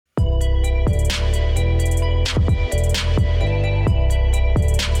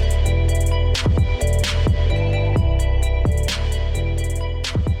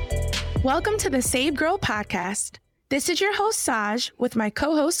to the Save Girl podcast. This is your host, Saj, with my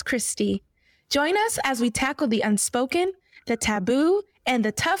co-host, Christy. Join us as we tackle the unspoken, the taboo, and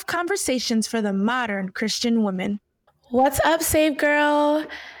the tough conversations for the modern Christian woman. What's up, Save Girl?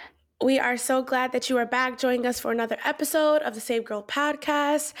 We are so glad that you are back joining us for another episode of the Save Girl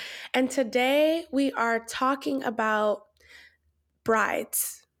podcast. And today we are talking about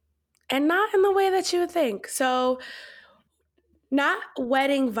brides, and not in the way that you would think. So, not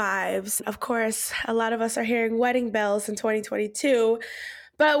wedding vibes. Of course, a lot of us are hearing wedding bells in 2022,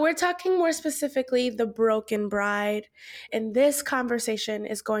 but we're talking more specifically the broken bride. And this conversation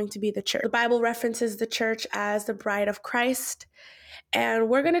is going to be the church. The Bible references the church as the bride of Christ. And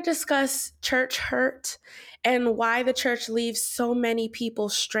we're going to discuss church hurt and why the church leaves so many people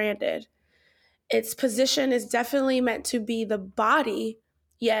stranded. Its position is definitely meant to be the body,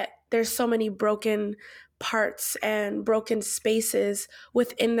 yet there's so many broken parts and broken spaces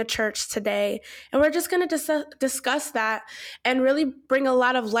within the church today. And we're just going to discuss that and really bring a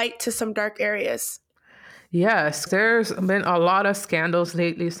lot of light to some dark areas. Yes, there's been a lot of scandals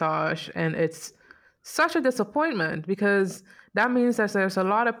lately, Saj, and it's such a disappointment because that means that there's a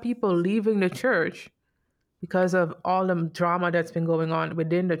lot of people leaving the church because of all the drama that's been going on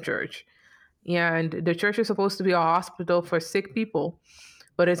within the church. And the church is supposed to be a hospital for sick people,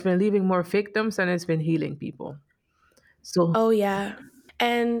 but it's been leaving more victims than it's been healing people. Oh, yeah.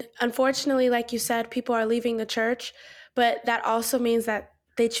 And unfortunately, like you said, people are leaving the church, but that also means that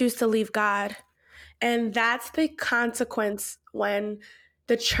they choose to leave God. And that's the consequence when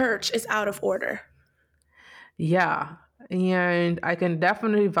the church is out of order. Yeah. And I can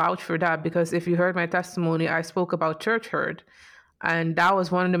definitely vouch for that because if you heard my testimony, I spoke about church hurt. And that was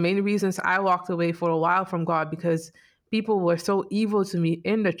one of the main reasons I walked away for a while from God because people were so evil to me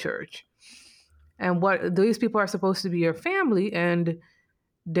in the church. And what these people are supposed to be your family, and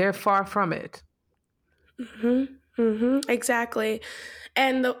they're far from it. Exactly.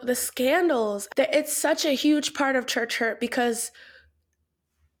 And the scandals, it's such a huge part of church hurt because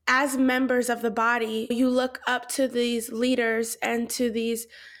as members of the body, you look up to these leaders and to these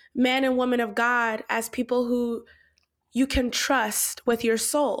men and women of God as people who you can trust with your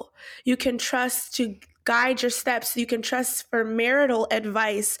soul. You can trust to guide your steps. You can trust for marital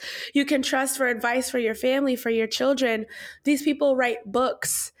advice. You can trust for advice for your family, for your children. These people write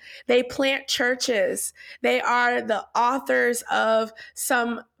books. They plant churches. They are the authors of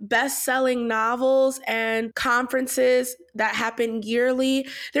some best-selling novels and conferences that happen yearly.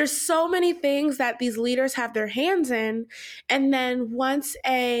 There's so many things that these leaders have their hands in. And then once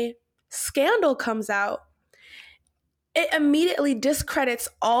a scandal comes out, it immediately discredits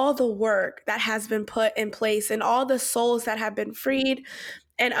all the work that has been put in place and all the souls that have been freed.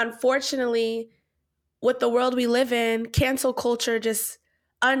 And unfortunately, with the world we live in, cancel culture just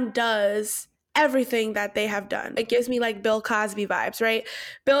undoes everything that they have done. It gives me like Bill Cosby vibes, right?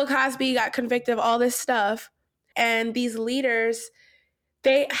 Bill Cosby got convicted of all this stuff, and these leaders,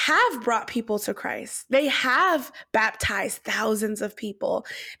 they have brought people to Christ. They have baptized thousands of people.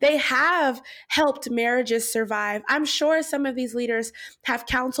 They have helped marriages survive. I'm sure some of these leaders have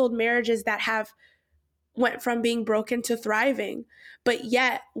counseled marriages that have went from being broken to thriving. But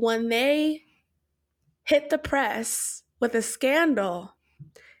yet, when they hit the press with a scandal,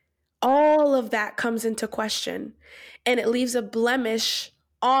 all of that comes into question, and it leaves a blemish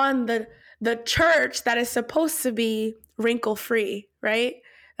on the church that is supposed to be wrinkle-free, right?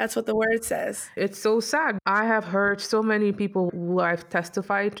 That's what the word says. It's so sad. I have heard so many people who I've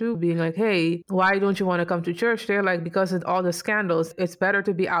testified to being like, hey, why don't you want to come to church? They're like, because of all the scandals, it's better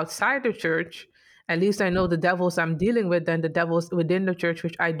to be outside the church. At least I know the devils I'm dealing with than the devils within the church,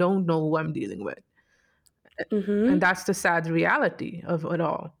 which I don't know who I'm dealing with. And that's the sad reality of it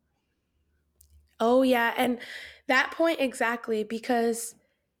all. Oh, yeah. And that point exactly, because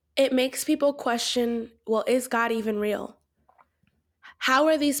it makes people question, well, is God even real? How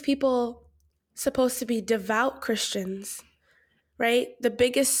are these people supposed to be devout Christians, right? The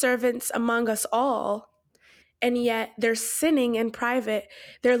biggest servants among us all, and yet they're sinning in private.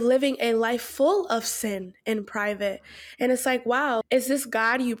 They're living a life full of sin in private. And it's like, wow, is this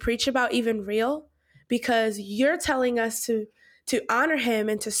God you preach about even real? Because you're telling us to honor him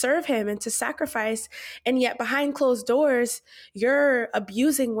and to serve him and to sacrifice. And yet behind closed doors, you're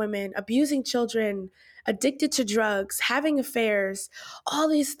abusing women, abusing children, addicted to drugs, having affairs, all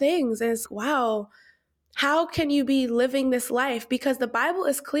these things. And it's, wow, how can you be living this life? Because the Bible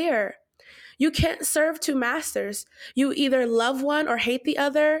is clear. You can't serve two masters. You either love one or hate the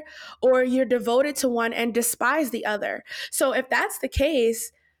other, or you're devoted to one and despise the other. So if that's the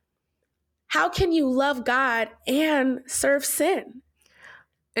case, how can you love God and serve sin?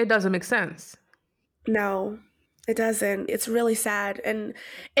 It doesn't make sense. No, it doesn't. It's really sad and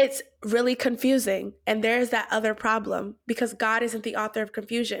it's really confusing. And there's that other problem because God isn't the author of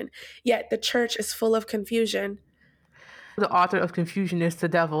confusion, yet the church is full of confusion. The author of confusion is the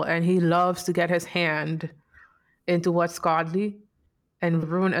devil, and he loves to get his hand into what's godly and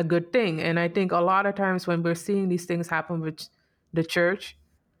ruin a good thing. And I think a lot of times when we're seeing these things happen with the church,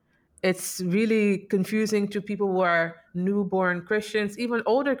 it's really confusing to people who are newborn Christians, even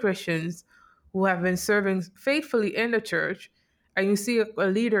older Christians who have been serving faithfully in the church. And you see a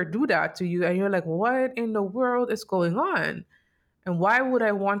leader do that to you, and you're like, what in the world is going on? And why would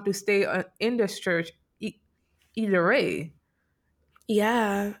I want to stay in this church either way?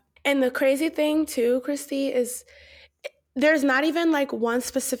 Yeah. And the crazy thing too, Christy, is there's not even like one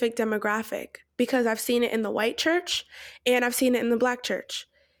specific demographic because I've seen it in the white church and I've seen it in the black church.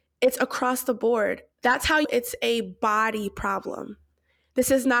 It's across the board. That's how it's a body problem.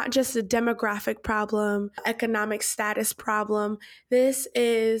 This is not just a demographic problem, economic status problem. This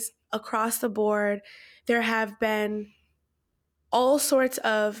is across the board. There have been all sorts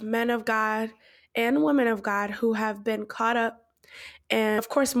of men of God and women of God who have been caught up, and of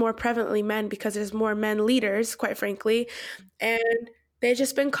course, more prevalently men because there's more men leaders, quite frankly, and they've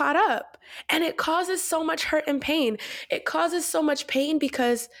just been caught up. And it causes so much hurt and pain. It causes so much pain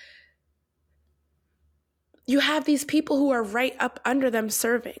because you have these people who are right up under them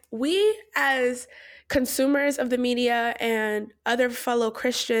serving. We, as consumers of the media and other fellow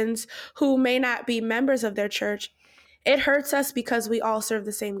Christians who may not be members of their church, it hurts us because we all serve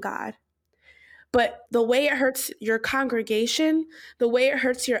the same God. But the way it hurts your congregation, the way it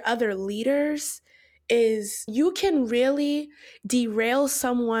hurts your other leaders, is you can really derail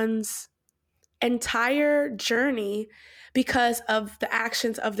someone's entire journey because of the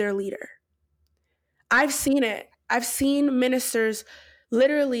actions of their leader. I've seen it. I've seen ministers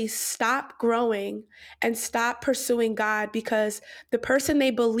literally stop growing and stop pursuing God because the person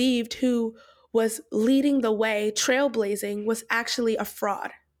they believed who was leading the way, trailblazing, was actually a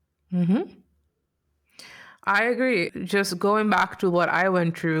fraud. Mm-hmm. I agree. Just going back to what I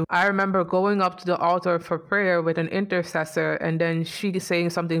went through, I remember going up to the altar for prayer with an intercessor, and then she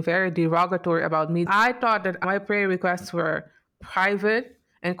saying something very derogatory about me. I thought that my prayer requests were private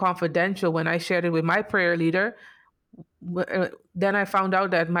and confidential when I shared it with my prayer leader. Then I found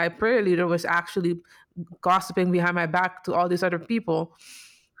out that my prayer leader was actually gossiping behind my back to all these other people.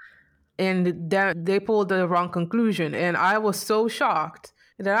 And then they pulled the wrong conclusion. And I was so shocked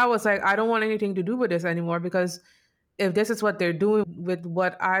that I was like, I don't want anything to do with this anymore, because if this is what they're doing with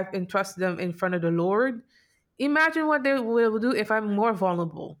what I've entrusted them in front of the Lord, imagine what they will do if I'm more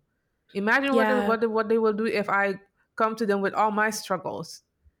vulnerable. Imagine Yeah, what they will do if I come to them with all my struggles.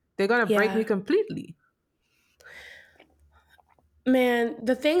 They're going to break me yeah. completely. Man,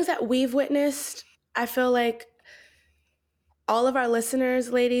 the things that we've witnessed, I feel like all of our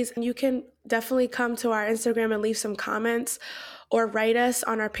listeners, ladies, you can definitely come to our Instagram and leave some comments or write us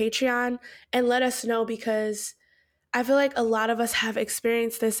on our Patreon and let us know because I feel like a lot of us have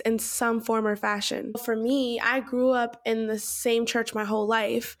experienced this in some form or fashion. For me, I grew up in the same church my whole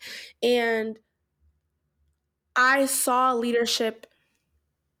life, and I saw leadership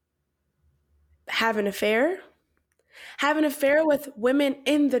have an affair with women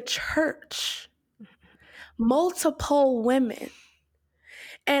in the church, multiple women.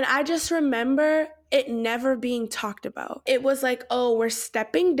 And I just remember it never being talked about. It was like, oh, we're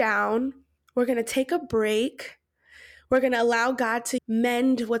stepping down. We're going to take a break. We're going to allow God to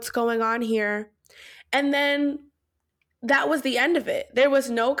mend what's going on here. And then that was the end of it. There was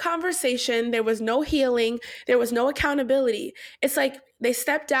no conversation. There was no healing. There was no accountability. It's like they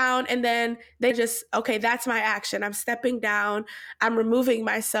stepped down and then they just, okay, that's my action. I'm stepping down. I'm removing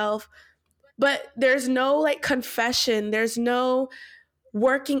myself. But there's no like confession. There's no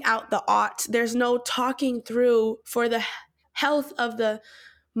working out the ought. There's no talking through for the health of the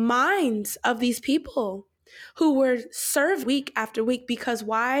minds of these people who were served week after week because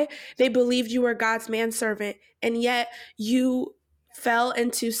why? They believed you were God's manservant, and yet you fell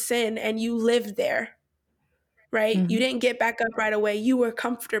into sin and you lived there, right? You Mm-hmm. didn't get back up right away. You were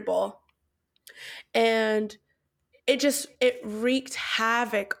comfortable. And it wreaked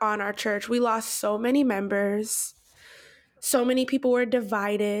havoc on our church. We lost so many members. So many people were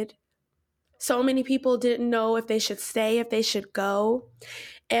divided. So many people didn't know if they should stay, if they should go.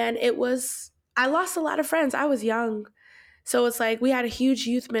 And I lost a lot of friends. I was young. So it's like we had a huge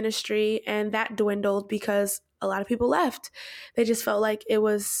youth ministry and that dwindled because a lot of people left. They just felt like it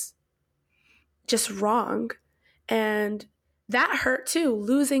was just wrong. And that hurt too,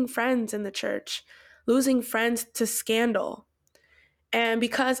 losing friends in the church, losing friends to scandal. And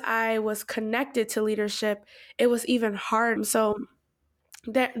because I was connected to leadership, it was even hard. So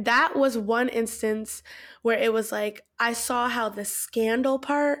that was one instance where it was like I saw how the scandal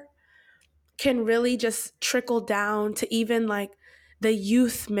part can really just trickle down to even like the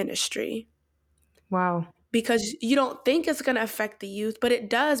youth ministry. Wow. Because you don't think it's going to affect the youth, but it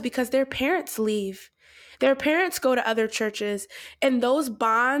does because their parents leave. Their parents go to other churches, and those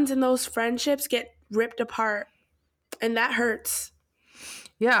bonds and those friendships get ripped apart, and that hurts.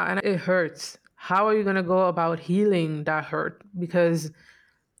 Yeah, and it hurts. How are you going to go about healing that hurt? Because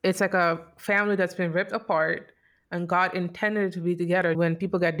it's like a family that's been ripped apart, and God intended it to be together. When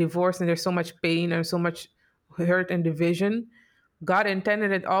people get divorced and there's so much pain and so much hurt and division, God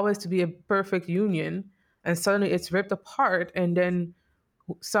intended it always to be a perfect union, and suddenly it's ripped apart, and then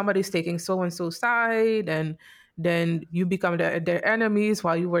somebody's taking so and so side, and then you become their enemies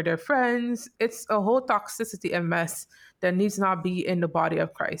while you were their friends. It's a whole toxicity and mess that needs not be in the body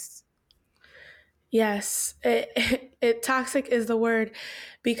of Christ. Yes, it toxic is the word,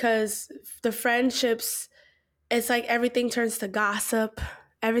 because the friendships, it's like everything turns to gossip.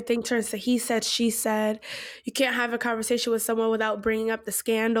 Everything turns to he said, she said. You can't have a conversation with someone without bringing up the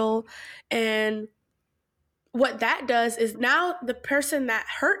scandal. And what that does is now the person that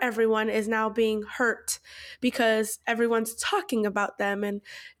hurt everyone is now being hurt because everyone's talking about them and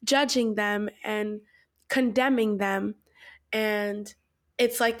judging them and condemning them. And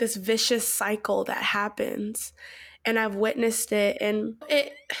it's like this vicious cycle that happens. And I've witnessed it. And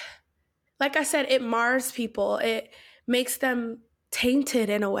it, like I said, it mars people. It makes them tainted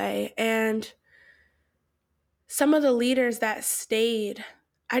in a way. And some of the leaders that stayed,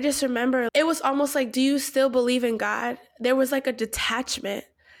 I just remember it was almost like, do you still believe in God? There was like a detachment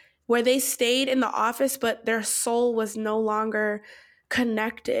where they stayed in the office, but their soul was no longer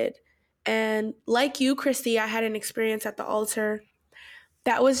connected. And like you, Christy, I had an experience at the altar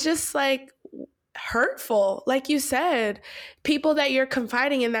that was just like hurtful. Like you said, people that you're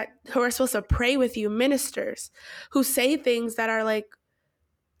confiding in, that who are supposed to pray with you, ministers who say things that are like,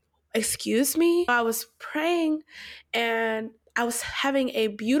 excuse me. I was praying and I was having a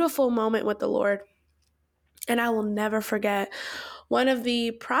beautiful moment with the Lord. And I will never forget one of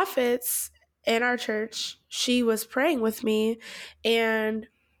the prophets in our church. She was praying with me. And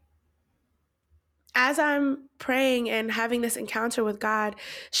as I'm praying and having this encounter with God,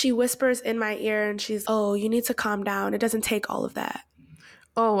 she whispers in my ear and she's, oh, you need to calm down. It doesn't take all of that.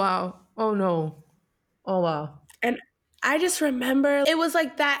 Oh, wow. Oh, no. Oh, wow. And I just remember it was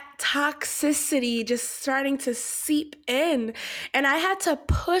like that toxicity just starting to seep in. And I had to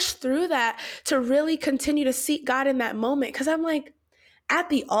push through that to really continue to seek God in that moment. Because I'm like, at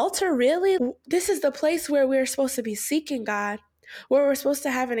the altar, really? This is the place where we're supposed to be seeking God, where we're supposed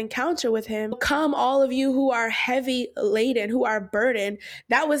to have an encounter with Him. Come, all of you who are heavy laden, who are burdened.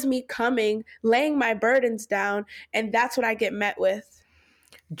 That was me coming, laying my burdens down. And that's what I get met with.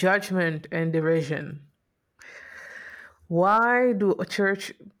 Judgment and derision. Why do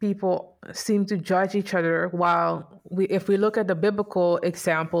church people seem to judge each other while if we look at the biblical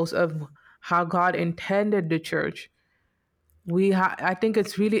examples of how God intended the church, I think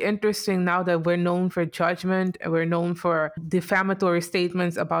it's really interesting now that we're known for judgment and we're known for defamatory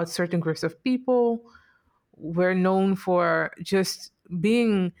statements about certain groups of people. We're known for just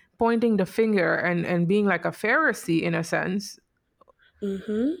pointing the finger and being like a Pharisee in a sense.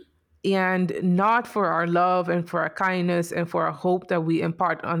 Mm-hmm. And not for our love and for our kindness and for our hope that we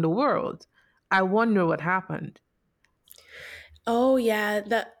impart on the world. I wonder what happened. Oh yeah,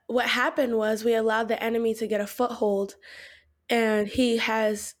 what happened was we allowed the enemy to get a foothold, and he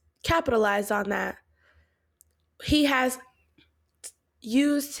has capitalized on that. He has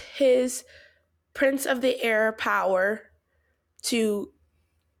used his prince of the air power to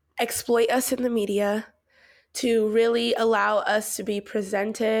exploit us in the media, to really allow us to be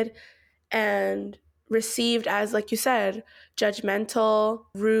presented and received as, like you said, judgmental,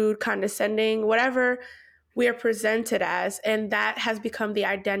 rude, condescending, whatever we are presented as. And that has become the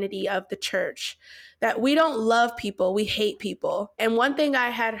identity of the church, that we don't love people, we hate people. And one thing I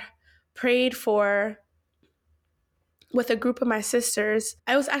had prayed for with a group of my sisters,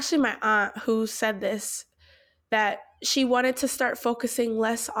 it was actually my aunt who said this, that she wanted to start focusing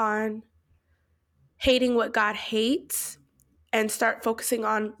less on hating what God hates and start focusing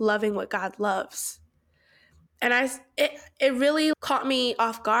on loving what God loves. And it really caught me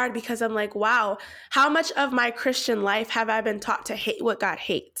off guard, because I'm like, wow, how much of my Christian life have I been taught to hate what God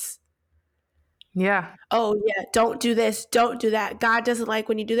hates? Yeah. Oh yeah, don't do this, don't do that. God doesn't like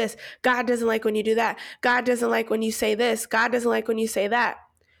when you do this. God doesn't like when you do that. God doesn't like when you say this. God doesn't like when you say that.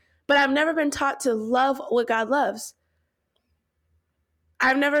 But I've never been taught to love what God loves.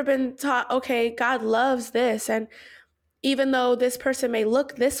 I've never been taught, okay, God loves this. And even though this person may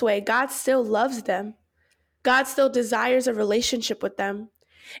look this way, God still loves them. God still desires a relationship with them.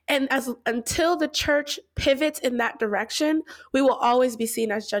 And until the church pivots in that direction, we will always be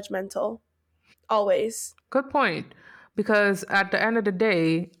seen as judgmental. Always. Good point. Because at the end of the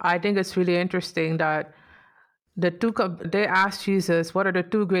day, I think it's really interesting that they asked Jesus, what are the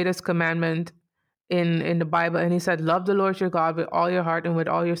two greatest commandments in the Bible? And he said, love the Lord your God with all your heart and with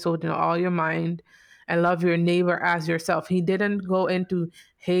all your soul and all your mind, and love your neighbor as yourself. He didn't go into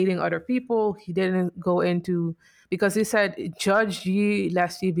hating other people. He didn't go into, because he said, judge ye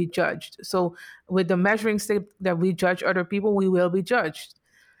lest ye be judged. So with the measuring stick that we judge other people, we will be judged.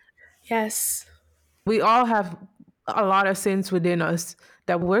 Yes. We all have a lot of sins within us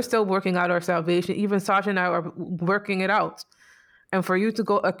that we're still working out our salvation. Even Sasha and I are working it out. And for you to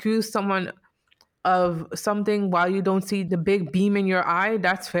go accuse someone of something while you don't see the big beam in your eye,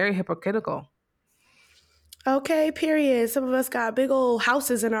 that's very hypocritical. Okay, period. Some of us got big old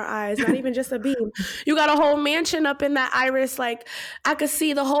houses in our eyes, not even just a beam. You got a whole mansion up in that iris. Like, I could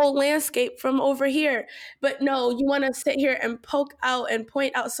see the whole landscape from over here. But no, you want to sit here and poke out and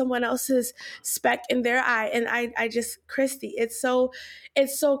point out someone else's speck in their eye. And I just, Christy, it's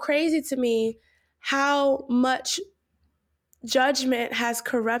so crazy to me how much judgment has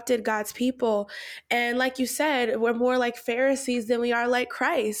corrupted God's people. And like you said, we're more like Pharisees than we are like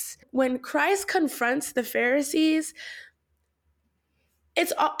Christ. When Christ confronts the Pharisees,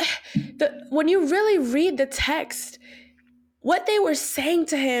 it's all, when you really read the text, what they were saying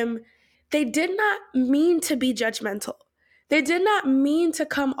to him, they did not mean to be judgmental. They did not mean to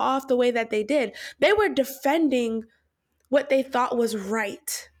come off the way that they did. They were defending what they thought was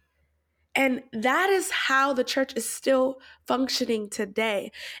right. And that is how the church is still functioning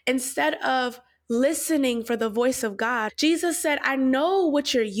today. Instead of listening for the voice of God, Jesus said, I know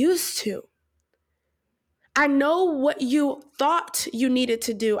what you're used to. I know what you thought you needed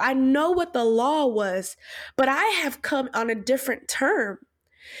to do. I know what the law was, but I have come on a different term.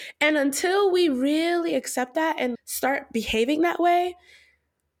 And until we really accept that and start behaving that way,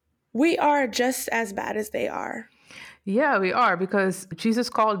 we are just as bad as they are. Yeah, we are, because Jesus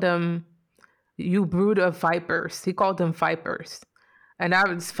called them, you brood of vipers. He called them vipers. And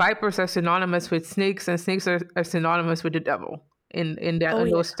vipers are synonymous with snakes, and snakes are synonymous with the devil Oh, in yeah.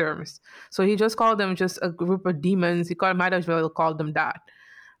 those terms. So he just called them just a group of demons. Might as well call them that.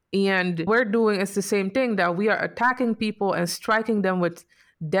 And we're doing is the same thing, that we are attacking people and striking them with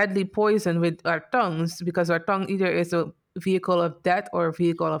deadly poison with our tongues, because our tongue either is a vehicle of death or a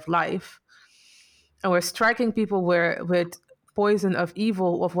vehicle of life. And we're striking people with poison of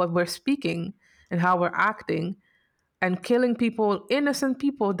evil of what we're speaking and how we're acting, and killing people, innocent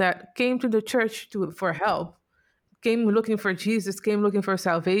people that came to the church for help, came looking for Jesus, came looking for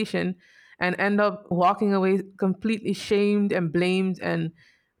salvation, and end up walking away completely shamed and blamed and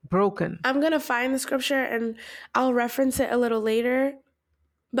broken. I'm going to find the scripture and I'll reference it a little later.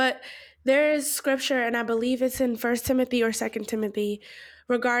 But there is scripture, and I believe it's in 1 Timothy or 2 Timothy,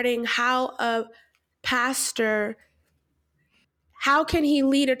 regarding how a pastor, how can he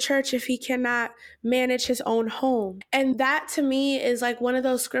lead a church if he cannot manage his own home? And that to me is like one of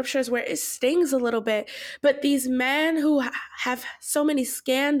those scriptures where it stings a little bit. But these men who have so many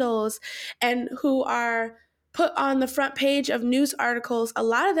scandals and who are put on the front page of news articles, a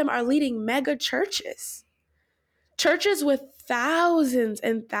lot of them are leading mega churches. Churches with thousands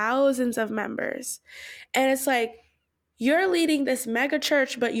and thousands of members. And it's like, you're leading this mega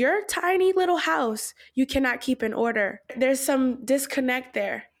church, but your tiny little house, you cannot keep in order. There's some disconnect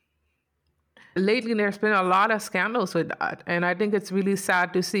there. Lately, there's been a lot of scandals with that. And I think it's really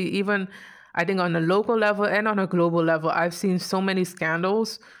sad to see, even I think on a local level and on a global level, I've seen so many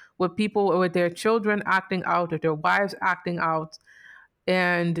scandals with people, with their children acting out, or their wives acting out.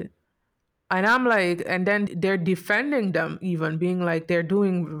 And I'm like, and then they're defending them, even being like they're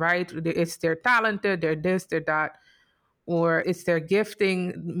doing right. It's they're talented, they're this, they're that, or it's their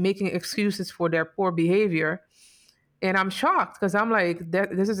gifting, making excuses for their poor behavior. And I'm shocked, because I'm like,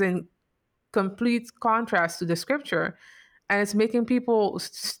 this is in complete contrast to the scripture, and it's making people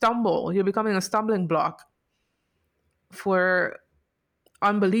stumble. You're becoming a stumbling block for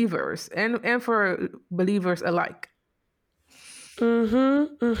unbelievers and for believers alike.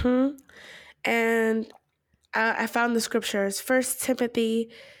 Mm-hmm. Mm-hmm. And I found the scriptures. 1 Timothy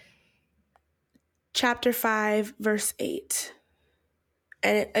chapter 5, verse 8.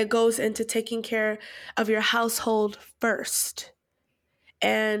 And it goes into taking care of your household first.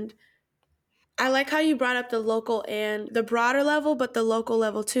 And I like how you brought up the local and the broader level, but the local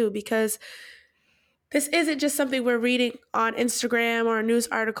level too, because This isn't just something we're reading on Instagram or a news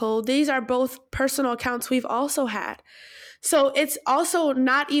article. These are both personal accounts we've also had. So it's also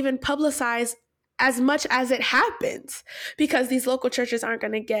not even publicized as much as it happens, because these local churches aren't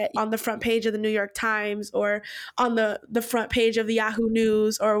going to get on the front page of the New York Times or on the front page of the Yahoo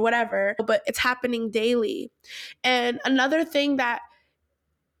News or whatever, but it's happening daily. And another thing that,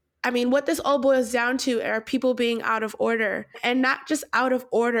 what this all boils down to are people being out of order, and not just out of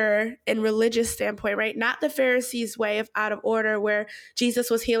order in religious standpoint, right? Not the Pharisees' way of out of order where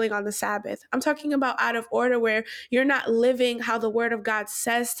Jesus was healing on the Sabbath. I'm talking about out of order where you're not living how the word of God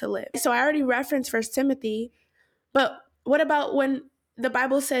says to live. So I already referenced First Timothy, but what about when the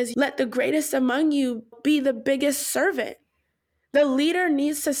Bible says, let the greatest among you be the biggest servant? The leader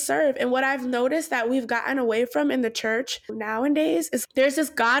needs to serve. And what I've noticed that we've gotten away from in the church nowadays is there's this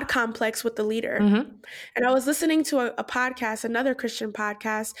God complex with the leader. Mm-hmm. And I was listening to a podcast, another Christian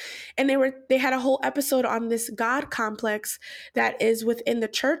podcast, and they had a whole episode on this God complex that is within the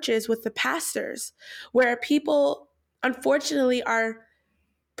churches with the pastors, where people unfortunately are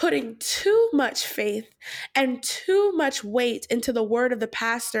putting too much faith and too much weight into the word of the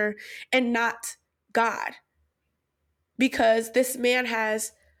pastor and not God. Because this man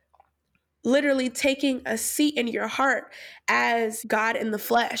has literally taken a seat in your heart as God in the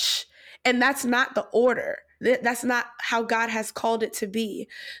flesh. And that's not the order. That's not how God has called it to be.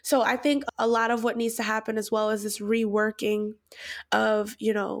 So I think a lot of what needs to happen as well is this reworking of,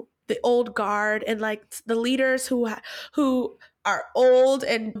 the old guard and like the leaders who are old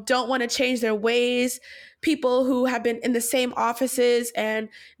and don't want to change their ways, people who have been in the same offices and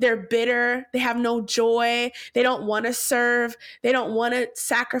they're bitter, they have no joy, they don't want to serve, they don't want to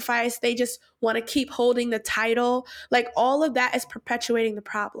sacrifice, they just want to keep holding the title. Like all of that is perpetuating the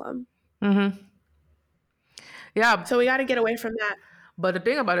problem. Mm-hmm. Yeah. So we got to get away from that. But the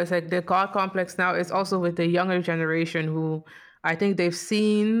thing about it is like the God complex now is also with the younger generation who I think they've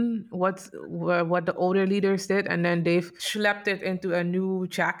seen what the older leaders did, and then they've schlepped it into a new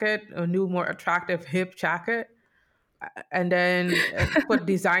jacket, a new, more attractive, hip jacket, and then put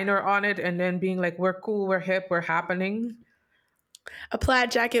designer on it, and then being like, we're cool, we're hip, we're happening. A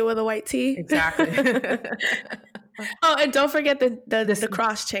plaid jacket with a white tee. Exactly. Oh, and don't forget the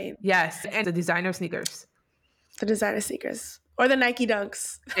cross chain. Yes, and the designer sneakers. The designer sneakers. Or the Nike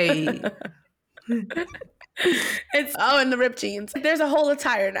Dunks. Hey. And the ripped jeans. There's a whole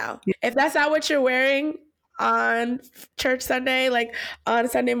attire now. If that's not what you're wearing on church Sunday, like on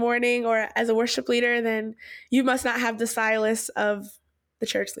Sunday morning or as a worship leader, then you must not have the stylist of the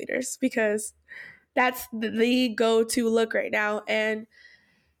church leaders, because that's the go-to look right now. And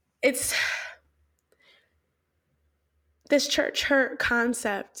it's this church hurt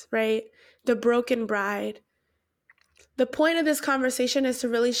concept, right? The broken bride. The point of this conversation is to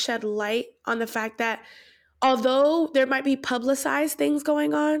really shed light on the fact that although there might be publicized things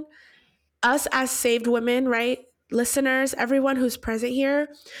going on, us as saved women, right? Listeners, everyone who's present here,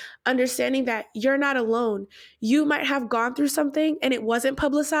 understanding that you're not alone. You might have gone through something and it wasn't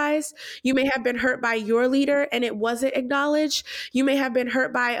publicized. You may have been hurt by your leader and it wasn't acknowledged. You may have been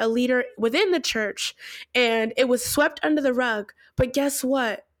hurt by a leader within the church and it was swept under the rug. But guess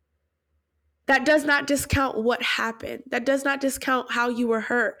what? That does not discount what happened. That does not discount how you were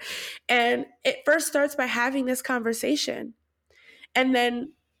hurt. And it first starts by having this conversation. And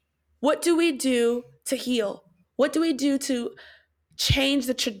then what do we do to heal? What do we do to change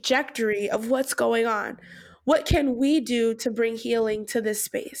the trajectory of what's going on? What can we do to bring healing to this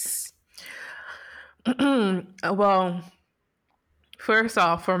space? Well, first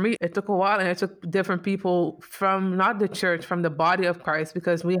off, for me, it took a while, and it took different people from not the church, from the body of Christ,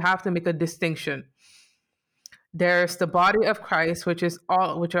 because we have to make a distinction. There's the body of Christ, which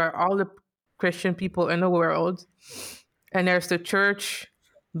are all the Christian people in the world, and there's the church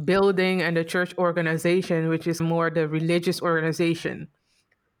building and the church organization, which is more the religious organization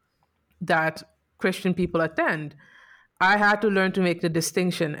that Christian people attend. I had to learn to make the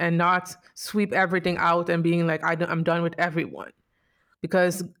distinction and not sweep everything out and being like, I'm done with everyone.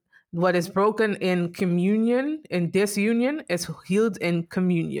 Because what is broken in communion, in disunion, is healed in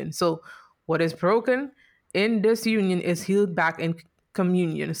communion. So what is broken in disunion is healed back in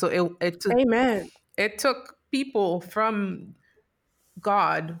communion. So Amen. It took people from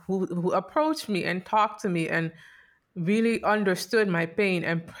God who approached me and talked to me and really understood my pain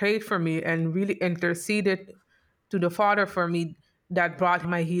and prayed for me and really interceded to the Father for me that brought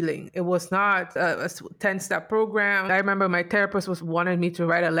my healing. It was not a 10-step program. I remember my therapist wanted me to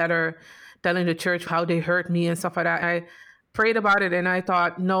write a letter telling the church how they hurt me and stuff like that. I prayed about it and I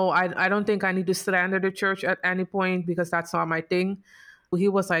thought, no, I don't think I need to slander the church at any point because that's not my thing. He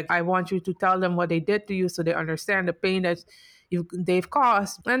was like, I want you to tell them what they did to you so they understand the pain that they've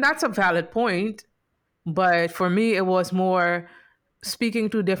caused. And that's a valid point. But for me, it was more speaking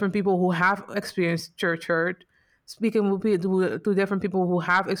to different people who have experienced church hurt, speaking to different people who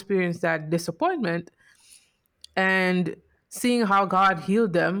have experienced that disappointment, and seeing how God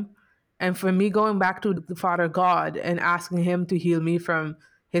healed them. And for me, going back to the Father God and asking Him to heal me from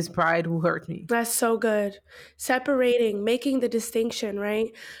His pride who hurt me. That's so good. Separating, making the distinction,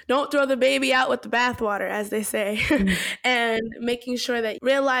 right? Don't throw the baby out with the bathwater, as they say, and making sure that you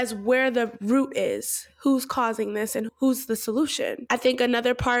realize where the root is, who's causing this, and who's the solution. I think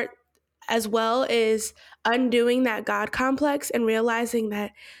another part as well is undoing that God complex and realizing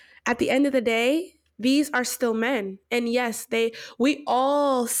that at the end of the day, these are still men. And yes, we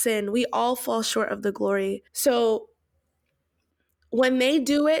all sin. We all fall short of the glory. So when they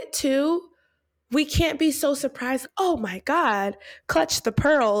do it too, we can't be so surprised. Oh my God, clutch the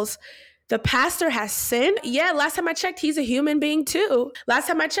pearls. The pastor has sinned. Yeah, last time I checked, he's a human being too. Last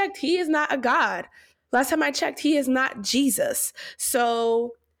time I checked, he is not a God. Last time I checked, he is not Jesus.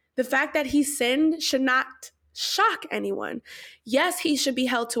 So the fact that he sinned should not shock anyone. Yes, he should be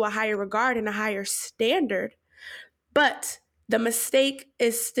held to a higher regard and a higher standard, but the mistake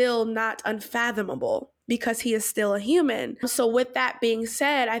is still not unfathomable because he is still a human. So with that being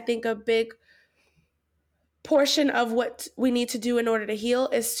said, I think a big portion of what we need to do in order to heal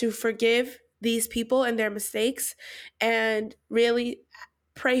is to forgive these people and their mistakes and really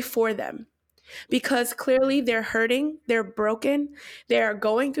pray for them, because clearly they're hurting, they're broken, they are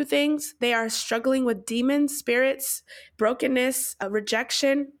going through things, they are struggling with demons, spirits, brokenness,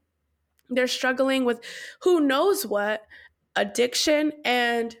 rejection. They're struggling with who knows what, addiction,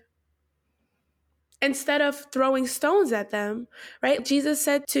 and instead of throwing stones at them, right? Jesus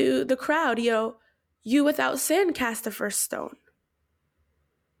said to the crowd, you without sin cast the first stone.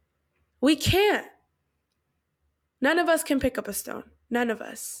 We can't. None of us can pick up a stone. None of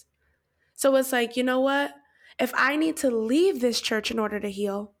us. So it's like, you know what? If I need to leave this church in order to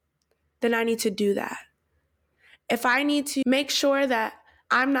heal, then I need to do that. If I need to make sure that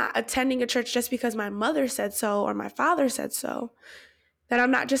I'm not attending a church just because my mother said so or my father said so, that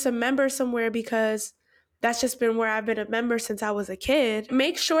I'm not just a member somewhere because that's just been where I've been a member since I was a kid.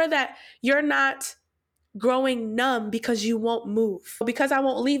 Make sure that you're not growing numb because you won't move. Because I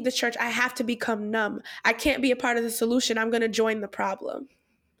won't leave the church, I have to become numb. I can't be a part of the solution. I'm going to join the problem.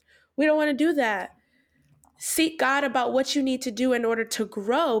 We don't want to do that. Seek God about what you need to do in order to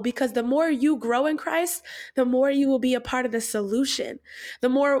grow, because the more you grow in Christ, the more you will be a part of the solution. The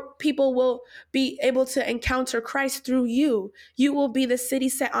more people will be able to encounter Christ through you. You will be the city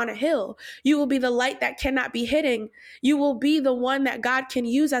set on a hill. You will be the light that cannot be hidden. You will be the one that God can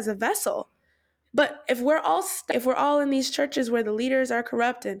use as a vessel. But if we're all in these churches where the leaders are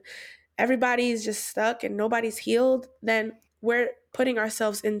corrupt and everybody's just stuck and nobody's healed, then we're putting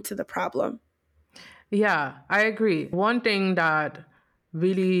ourselves into the problem. Yeah, I agree. One thing that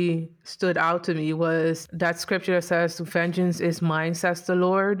really stood out to me was that scripture that says, vengeance is mine, says the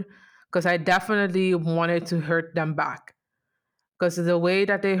Lord, because I definitely wanted to hurt them back. Because the way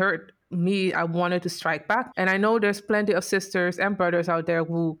that they hurt me, I wanted to strike back. And I know there's plenty of sisters and brothers out there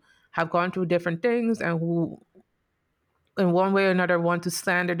who have gone through different things and who, in one way or another, want to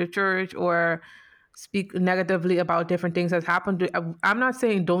slander the church or speak negatively about different things that happened to. I'm not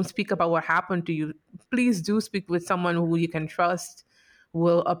saying don't speak about what happened to you. Please do speak with someone who you can trust, who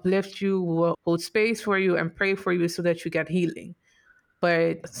will uplift you, who will hold space for you and pray for you so that you get healing.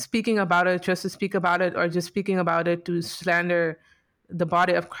 But speaking about it just to speak about it, or just speaking about it to slander the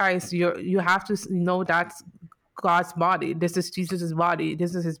body of Christ, you have to know that's God's body. This is Jesus' body.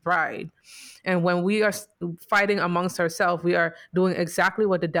 This is his bride. And when we are fighting amongst ourselves, we are doing exactly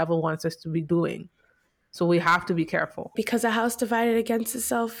what the devil wants us to be doing. So we have to be careful. Because a house divided against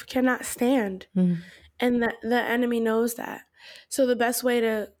itself cannot stand. Mm-hmm. And the enemy knows that. So the best way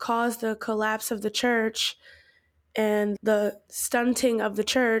to cause the collapse of the church and the stunting of the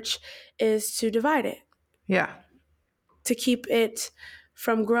church is to divide it. Yeah. To keep it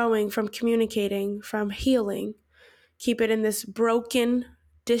from growing, from communicating, from healing. Keep it in this broken,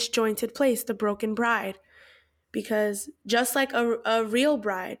 disjointed place, the broken bride. Because just like a real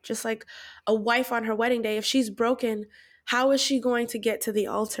bride, just like a wife on her wedding day, if she's broken, how is she going to get to the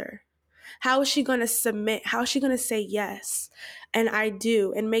altar? How is she going to submit? How is she going to say yes and I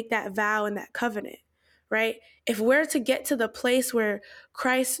do and make that vow and that covenant, right? If we're to get to the place where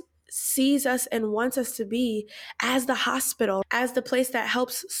Christ sees us and wants us to be as the hospital, as the place that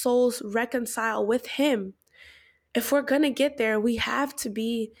helps souls reconcile with him, if we're going to get there, we have to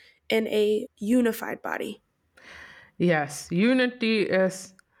be in a unified body. Yes, unity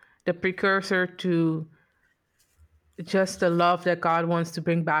is the precursor to just the love that God wants to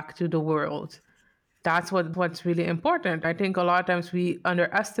bring back to the world. That's what's really important. I think a lot of times we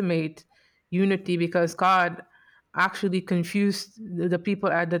underestimate unity because God actually confused the people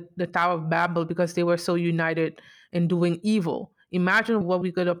at the Tower of Babel because they were so united in doing evil. Imagine what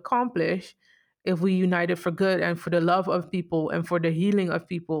we could accomplish if we united for good and for the love of people and for the healing of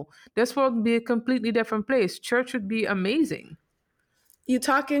people. This world would be a completely different place. Church would be amazing. You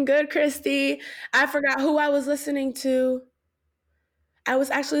talking good, Christy. I forgot who I was listening to. I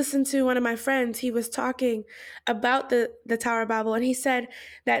was actually listening to one of my friends. He was talking about the Tower of Babel, and he said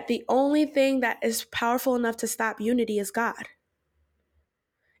that the only thing that is powerful enough to stop unity is God.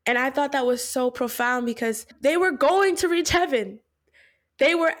 And I thought that was so profound because they were going to reach heaven.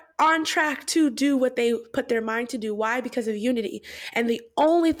 They were on track to do what they put their mind to do. Why? Because of unity. And the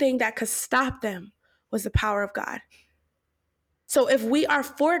only thing that could stop them was the power of God. So if we are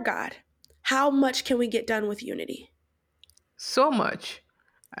for God, how much can we get done with unity? So much.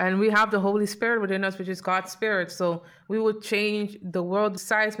 And we have the Holy Spirit within us, which is God's Spirit. So we would change the world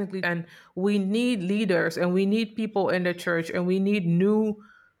seismically. And we need leaders and we need people in the church and we need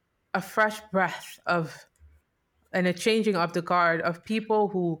a fresh breath of, and a changing of the guard of people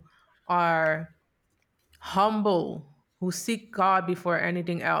who are humble, who seek God before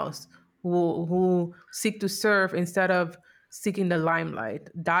anything else, who seek to serve instead of seeking the limelight.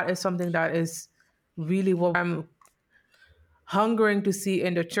 That is something that is really what I'm hungering to see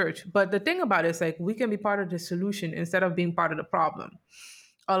in the church. But the thing about it is like we can be part of the solution instead of being part of the problem.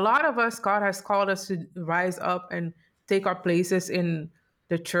 A lot of us, God has called us to rise up and take our places in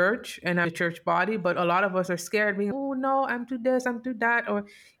the church and the church body, but a lot of us are scared, being, oh no, I'm too this, I'm too that, or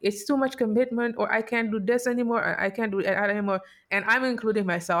it's too much commitment, or I can't do this anymore, or I can't do that anymore. And I'm including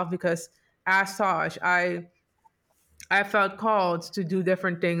myself because as Saj, I felt called to do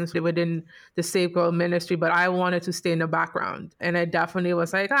different things within the Save Girl ministry, but I wanted to stay in the background. And I definitely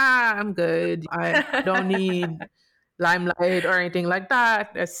was like, I'm good. I don't need limelight or anything like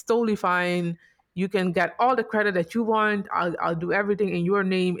that. That's totally fine. You can get all the credit that you want. I'll do everything in your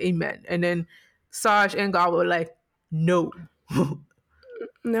name. Amen. And then Saj and God were like, no.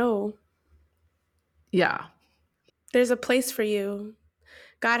 No, Yeah. there's a place for you.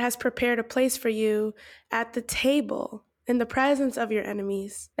 God has prepared a place for you at the table in the presence of your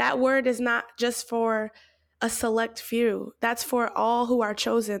enemies. That word is not just for a select few. That's for all who are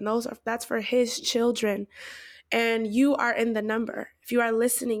chosen. That's for his children. And you are in the number. If you are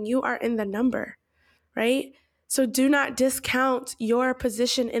listening, you are in the number, right? So do not discount your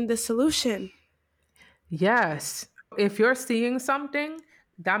position in the solution. Yes. If you're seeing something,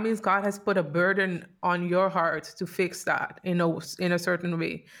 that means God has put a burden on your heart to fix that in a certain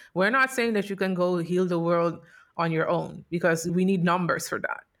way. We're not saying that you can go heal the world on your own because we need numbers for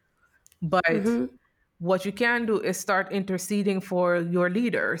that. But Mm-hmm. what you can do is start interceding for your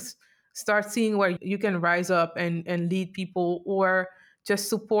leaders. Start seeing where you can rise up and lead people or just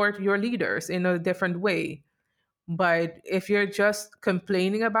support your leaders in a different way. But if you're just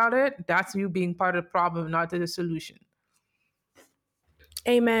complaining about it, that's you being part of the problem, not the solution.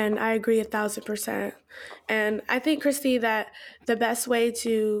 Amen. I agree 1,000%. And I think, Christy, that the best way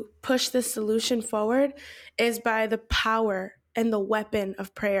to push this solution forward is by the power and the weapon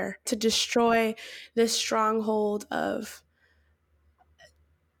of prayer to destroy this stronghold of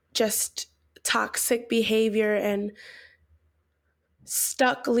just toxic behavior and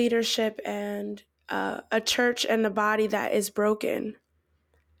stuck leadership and a church and a body that is broken.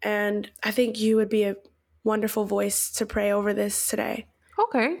 And I think you would be a wonderful voice to pray over this today.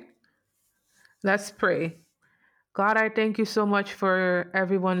 Okay, let's pray. God, I thank you so much for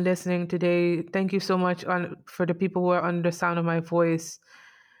everyone listening today. Thank you so much for the people who are under the sound of my voice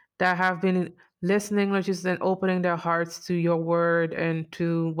that have been listening, Lord Jesus, and opening their hearts to your word and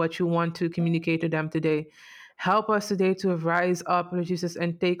to what you want to communicate to them today. Help us today to rise up, Lord Jesus,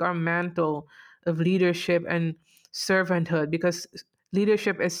 and take our mantle of leadership and servanthood because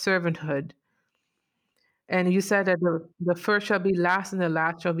leadership is servanthood. And you said that the first shall be last and the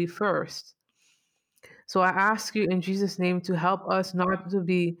last shall be first. So I ask you in Jesus' name to help us not to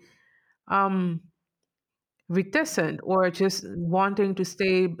be um, reticent or just wanting to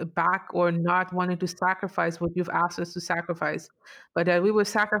stay back or not wanting to sacrifice what you've asked us to sacrifice, but that we will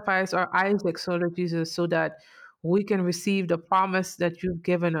sacrifice our Isaac, so Lord Jesus, so that we can receive the promise that you've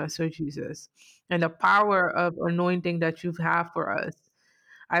given us, Lord Jesus, and the power of anointing that you have for us.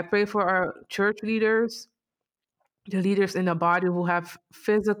 I pray for our church leaders, the leaders in the body who have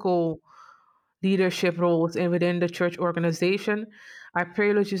physical leadership roles and within the church organization. I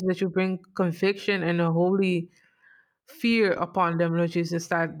pray, Lord Jesus, that you bring conviction and a holy fear upon them, Lord Jesus,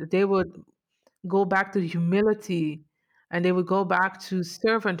 that they would go back to humility, and they would go back to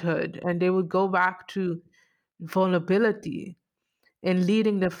servanthood, and they would go back to vulnerability in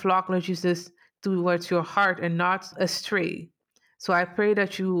leading the flock, Lord Jesus, towards your heart and not astray. So I pray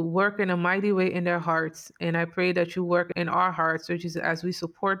that you work in a mighty way in their hearts. And I pray that you work in our hearts, Lord Jesus, as we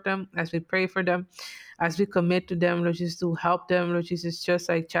support them, as we pray for them, as we commit to them, Lord Jesus, to help them, Lord Jesus, just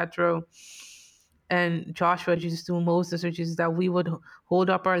like Jethro and Joshua, Jesus, to Moses, Lord Jesus, that we would hold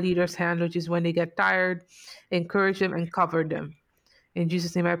up our leaders' hand, Lord Jesus, when they get tired, encourage them and cover them. In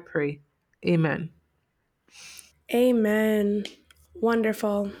Jesus' name I pray. Amen. Amen.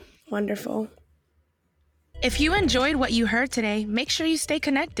 Wonderful. Wonderful. If you enjoyed what you heard today, make sure you stay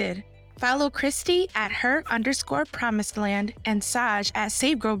connected. Follow Christy at her_promised_land and Saj at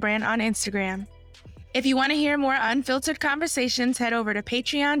SaveGrowBrand on Instagram. If you want to hear more unfiltered conversations, head over to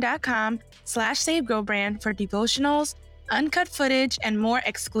patreon.com/SaveGrowBrand for devotionals, uncut footage, and more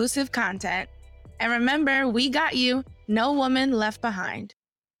exclusive content. And remember, we got you. No woman left behind.